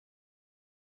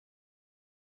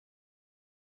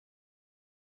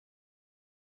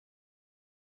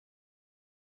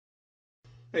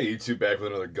Hey YouTube, back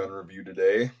with another gun review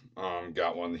today.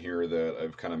 Got one here that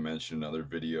I've kind of mentioned in other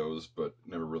videos, but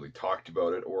never really talked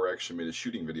about it or actually made a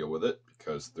shooting video with it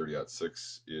because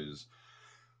 30-06 is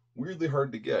weirdly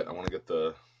hard to get. I want to get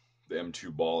the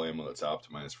M2 ball ammo that's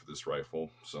optimized for this rifle,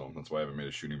 so that's why I haven't made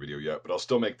a shooting video yet. But I'll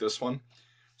still make this one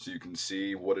so you can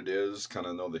see what it is, kind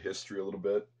of know the history a little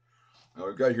bit. Now, what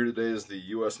we've got here today is the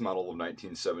U.S. model of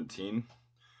 1917.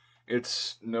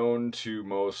 It's known to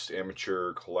most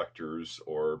amateur collectors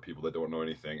or people that don't know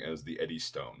anything as the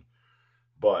Eddystone.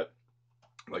 But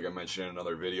like I mentioned in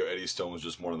another video, Eddystone was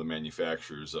just one of the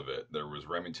manufacturers of it. There was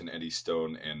Remington,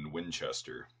 Eddystone, and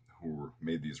Winchester who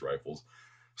made these rifles.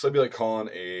 So I'd be like calling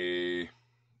a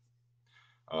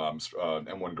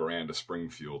M1 Garand a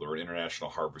Springfield or an International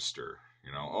Harvester.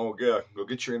 You know, oh yeah, go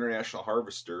get your International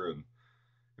Harvester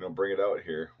and bring it out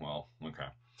here. Well, okay.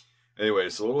 Anyway,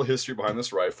 so a little history behind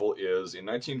this rifle is in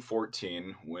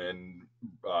 1914, when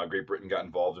Great Britain got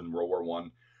involved in World War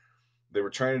One, they were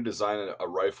trying to design a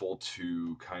rifle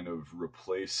to kind of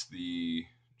replace the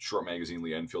short magazine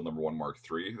Lee Enfield #1 Mark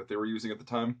III that they were using at the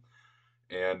time.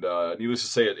 And needless to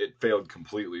say, it failed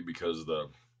completely because the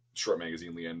short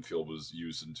magazine Lee Enfield was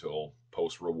used until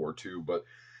post World War II. But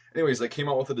anyways, they came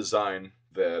out with a design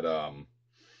that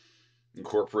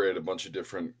incorporated a bunch of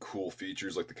different cool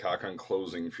features, like the cock on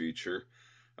closing feature.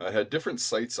 It had different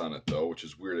sights on it though, which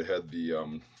is weird. It had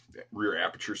the rear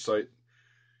aperture sight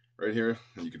right here,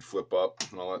 and you could flip up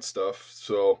and all that stuff.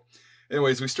 So,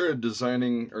 anyways, we started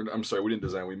designing, or I'm sorry, we didn't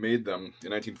design. We made them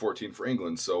in 1914 for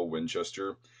England. So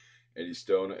Winchester,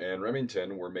 Eddystone, and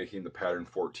Remington were making the Pattern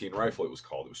 14 rifle. It was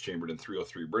called. It was chambered in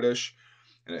 303 British,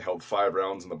 and it held 5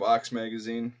 rounds in the box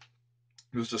magazine.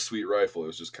 It was just a sweet rifle. It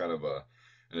was just kind of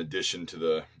an addition to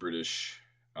the British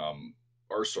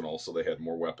arsenal, so they had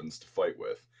more weapons to fight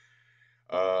with.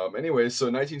 Anyway, so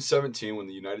in 1917, when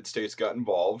the United States got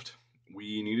involved,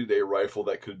 we needed a rifle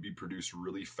that could be produced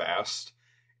really fast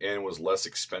and was less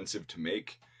expensive to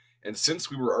make. And since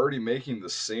we were already making the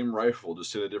same rifle,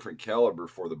 just in a different caliber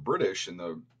for the British, and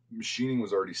the machining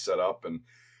was already set up, and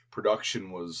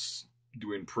production was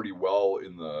doing pretty well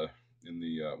in the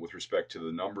with respect to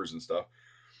the numbers and stuff,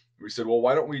 we said, well,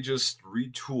 why don't we just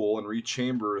retool and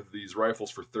rechamber these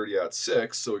rifles for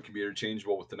 30-06 so it can be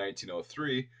interchangeable with the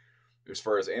 1903 as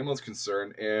far as ammo is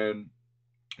concerned, and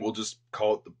we'll just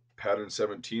call it the Pattern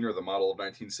 17 or the model of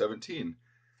 1917.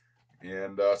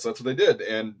 And so that's what they did.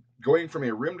 And going from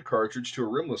a rimmed cartridge to a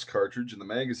rimless cartridge in the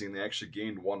magazine, they actually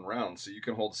gained 1 round. So you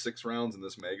can hold 6 rounds in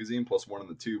this magazine plus one in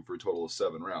the tube for a total of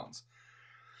 7 rounds.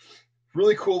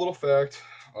 Really cool little fact.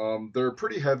 They're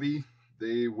pretty heavy.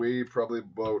 They weigh probably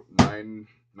about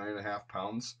 9.5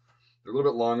 pounds. They're a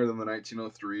little bit longer than the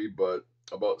 1903, but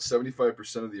about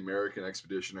 75% of the American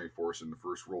Expeditionary Force in the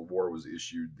First World War was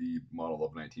issued the model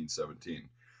of 1917,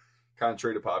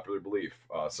 contrary to popular belief.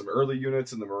 Some early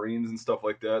units in the Marines and stuff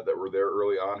like that were there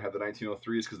early on had the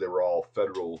 1903s because they were all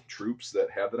federal troops that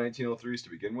had the 1903s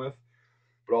to begin with.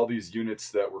 But all these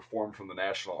units that were formed from the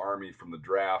National Army from the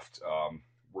draft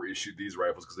were issued these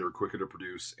rifles because they were quicker to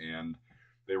produce and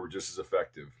they were just as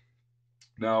effective.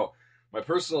 Now, my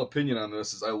personal opinion on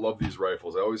this is I love these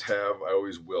rifles. I always have, I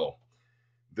always will.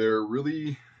 They're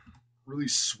really, really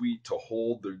sweet to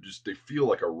hold. They feel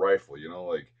like a rifle,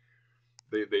 like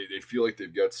they feel like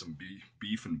they've got some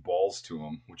beef and balls to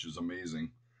them, which is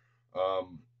amazing.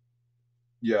 Um,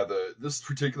 yeah, this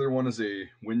particular one is a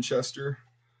Winchester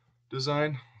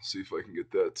design. Let's see if I can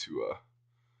get that to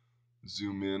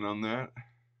zoom in on that.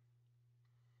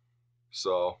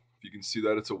 So if you can see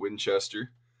that, it's a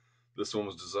Winchester. This one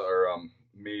was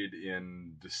made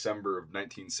in December of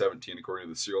 1917, according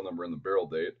to the serial number and the barrel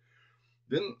date.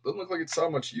 Doesn't look like it saw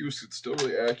much use. It's still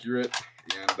really accurate,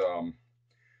 and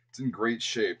it's in great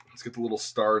shape. Let's get the little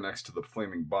star next to the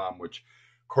flaming bomb, which,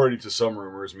 according to some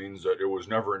rumors, means that it was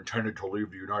never intended to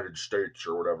leave the United States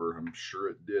or whatever. I'm sure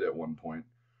it did at one point.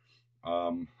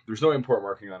 There's no import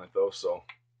marking on it though, so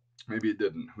maybe it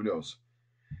didn't. Who knows?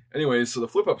 Anyways, so the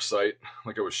flip up sight,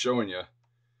 like I was showing you,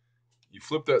 you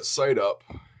flip that sight up,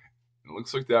 and it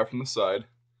looks like that from the side.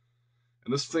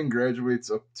 And this thing graduates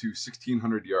up to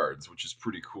 1,600 yards, which is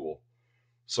pretty cool.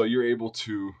 So you're able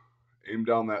to aim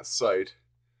down that sight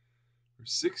for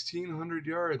 1,600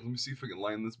 yards. Let me see if I can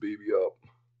line this baby up.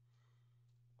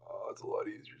 Oh, it's a lot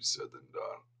easier said than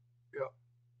done. Yeah.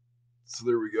 So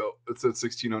there we go. That's at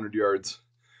 1,600 yards.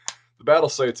 The battle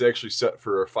sight's actually set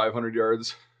for 500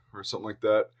 yards or something like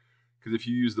that. Because if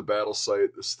you use the battle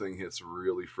sight, this thing hits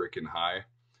really freaking high.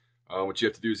 What you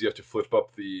have to do is you have to flip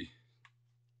up the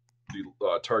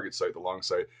target sight, the long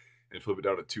sight, and flip it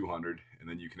down to 200, and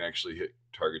then you can actually hit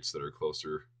targets that are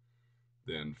closer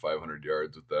than 500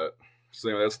 yards with that. So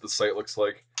anyway, that's what the sight looks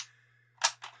like.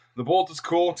 The bolt is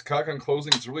cool. It's cock on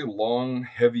closing. It's a really long,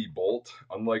 heavy bolt.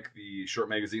 Unlike the short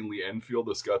magazine Lee Enfield,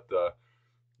 that's got the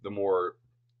more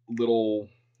little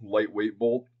lightweight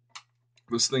bolt.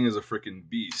 This thing is a freaking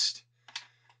beast.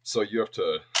 So you have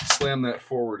to slam that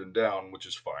forward and down, which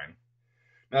is fine.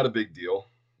 Not a big deal.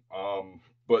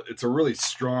 But it's a really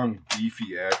strong,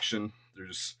 beefy action.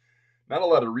 There's not a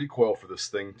lot of recoil for this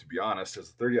thing, to be honest. As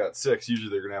a 30-06, usually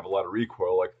they're going to have a lot of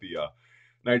recoil, like the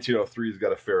 1903's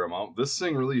got a fair amount. This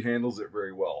thing really handles it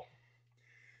very well.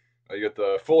 You got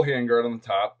the full handguard on the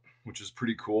top, which is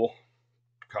pretty cool.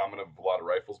 Common of a lot of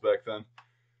rifles back then.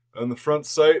 And the front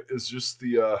sight is just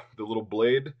the little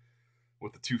blade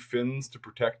with the two fins to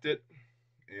protect it.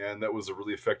 And that was a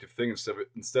really effective thing.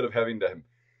 Instead of having to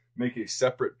make a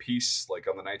separate piece like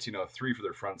on the 1903 for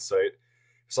their front sight,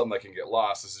 something that can get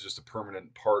lost, this is just a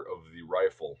permanent part of the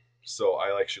rifle. So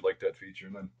I actually like that feature.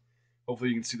 And then hopefully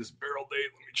you can see this barrel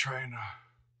date. Let me try and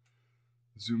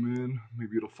zoom in.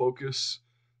 Maybe it'll focus.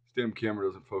 This damn camera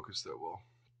doesn't focus that well.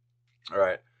 All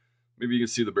right. Maybe you can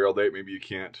see the barrel date. Maybe you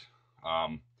can't.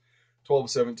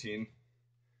 12-17.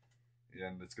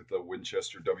 And it's got the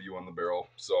Winchester W on the barrel.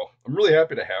 So I'm really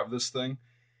happy to have this thing.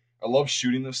 I love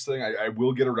shooting this thing. I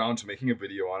will get around to making a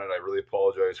video on it. I really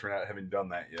apologize for not having done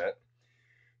that yet.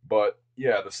 But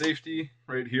yeah, the safety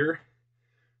right here,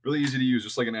 really easy to use,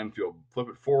 just like an Enfield. Flip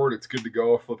it forward, it's good to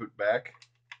go. Flip it back.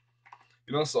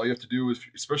 You know, so all you have to do is,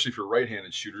 especially for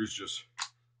right-handed shooters,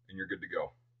 and you're good to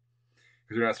go.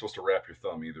 Because you're not supposed to wrap your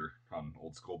thumb either on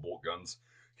old school bolt guns.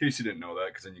 In case you didn't know that,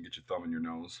 because then you get your thumb in your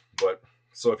nose. But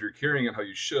so if you're carrying it how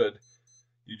you should,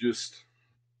 you just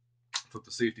flip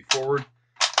the safety forward,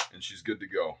 and she's good to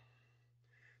go.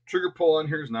 Trigger pull on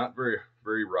here is not very,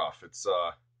 very rough. It's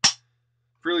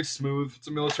fairly smooth. It's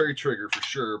a military trigger for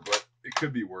sure, but it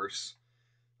could be worse.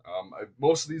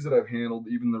 Most of these that I've handled,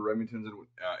 even the Remingtons and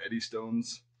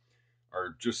Eddystones,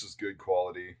 are just as good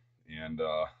quality. And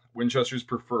Winchester's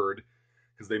preferred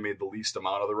because they made the least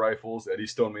amount of the rifles.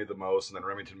 Eddystone made the most, and then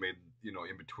Remington made,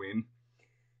 in between.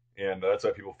 And that's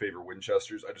why people favor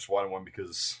Winchesters. I just wanted one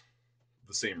because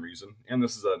the same reason. And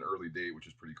this is an early date, which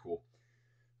is pretty cool.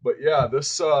 But yeah,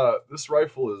 this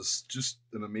rifle is just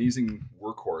an amazing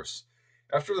workhorse.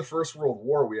 After the First World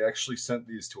War, we actually sent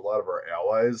these to a lot of our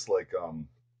allies, like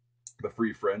the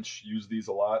Free French used these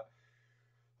a lot.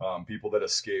 People that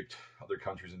escaped other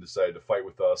countries and decided to fight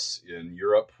with us in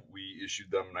Europe, we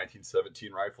issued them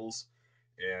 1917 rifles,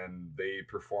 and they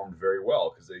performed very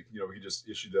well because we just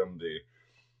issued them the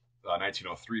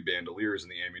 1903 bandoliers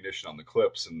and the ammunition on the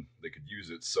clips, and they could use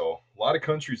it. So a lot of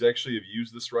countries actually have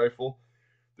used this rifle.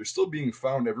 They're still being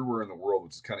found everywhere in the world,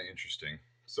 which is kind of interesting.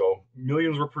 So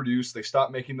millions were produced. They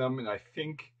stopped making them in, I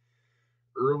think,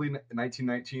 early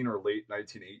 1919 or late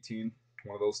 1918,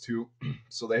 one of those two.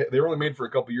 So they were only made for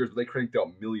a couple years, but they cranked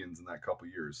out millions in that couple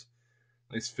years.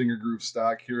 Nice finger groove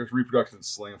stock here. Reproduction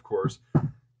sling, of course.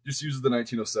 Just uses the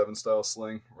 1907 style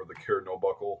sling or the Care No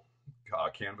Buckle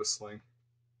canvas sling.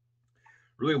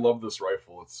 Really love this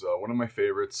rifle. It's one of my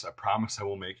favorites. I promise I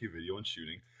will make a video on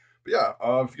shooting. But yeah,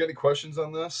 if you got any questions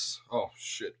on this, oh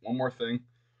shit, one more thing.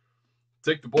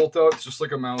 Take the bolt out. It's just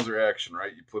like a Mauser action,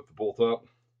 right? You flip the bolt up,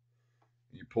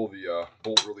 you pull the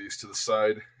bolt release to the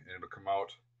side, and it'll come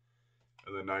out.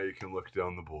 And then now you can look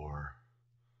down the bore,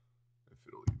 if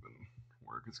it'll even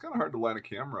work. It's kind of hard to line a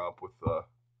camera up with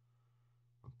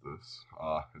this.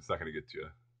 It's not going to get you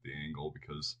the angle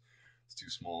because it's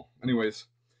too small. Anyways, so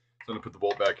I'm going to put the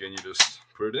bolt back in. You just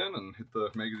put it in and hit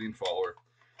the magazine follower.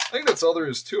 I think that's all there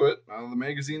is to it. The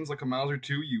magazine's like a Mauser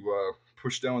 2. You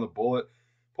push down with a bullet,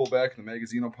 pull back, and the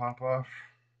magazine will pop off.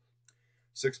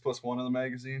 6+1 in the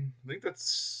magazine. I think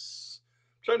that's...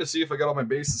 I'm trying to see if I got all my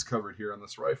bases covered here on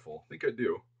this rifle. I think I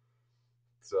do.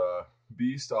 It's a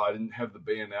beast. I didn't have the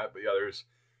bayonet, but yeah, there's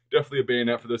definitely a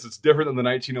bayonet for this. It's different than the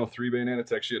 1903 bayonet.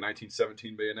 It's actually a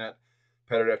 1917 bayonet,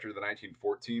 patterned after the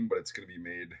 1914, but it's going to be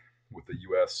made with the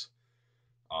U.S.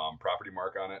 Property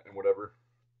mark on it and whatever.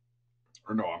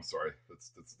 Or no, I'm sorry.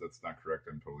 That's not correct.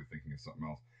 I'm totally thinking of something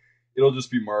else. It'll just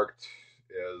be marked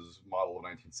as model of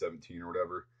 1917 or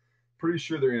whatever. Pretty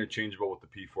sure they're interchangeable with the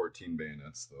P14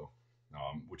 bayonets, though,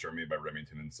 which are made by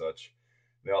Remington and such.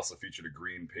 They also featured a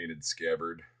green painted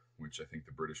scabbard, which I think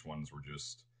the British ones were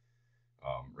just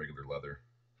regular leather.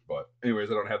 But anyways,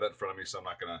 I don't have that in front of me, so I'm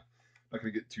not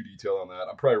gonna get too detailed on that.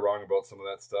 I'm probably wrong about some of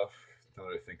that stuff now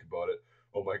that I think about it.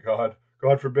 Oh my God,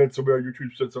 God forbid somebody on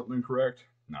YouTube said something incorrect.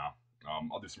 No.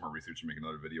 I'll do some more research and make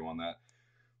another video on that.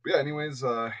 But yeah, anyways,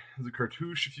 there's a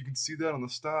cartouche, if you can see that on the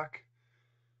stock.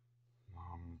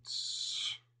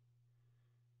 It's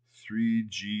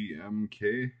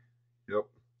 3GMK. Yep.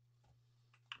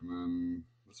 And then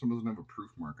This one doesn't have a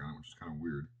proof mark on it, which is kind of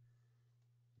weird.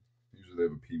 Usually they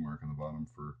have a P mark on the bottom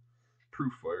for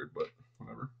proof fired, but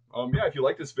whatever. Yeah, if you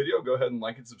like this video, go ahead and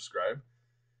like and subscribe.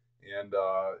 And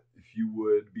if you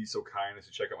would be so kind as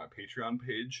to check out my Patreon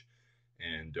page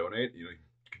and donate, you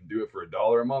can do it for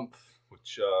 $1 a month,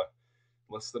 which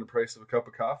less than the price of a cup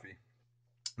of coffee.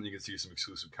 And you can see some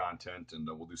exclusive content, and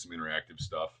we'll do some interactive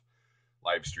stuff,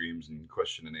 live streams and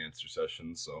question and answer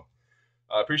sessions. So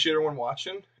I appreciate everyone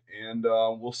watching, and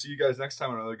we'll see you guys next time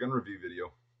on another gun review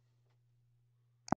video.